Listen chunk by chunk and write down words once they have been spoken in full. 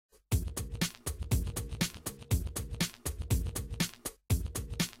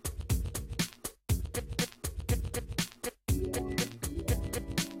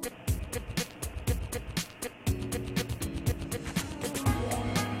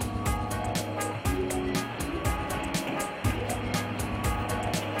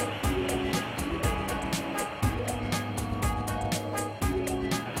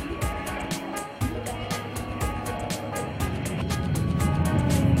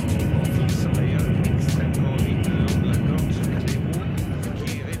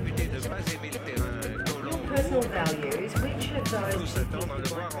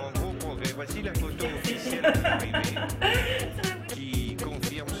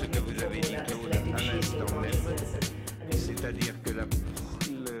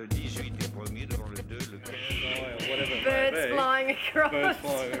across. Birds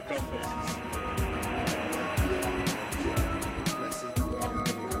flying across it.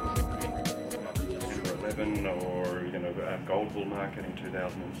 11 or, gold bull market in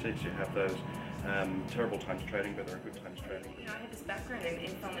 2006, you have those terrible times trading, but there are good times trading. I had this background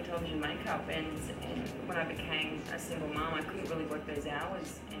in film and television makeup, and when I became a single mum, I couldn't really work those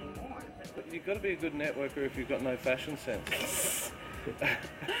hours anymore. But you've got to be a good networker if you've got no fashion sense.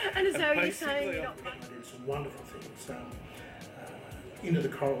 And so you're saying you're not... Did some wonderful things. Into the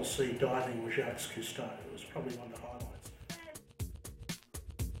Coral Sea diving with Jacques Cousteau was probably one of the highlights.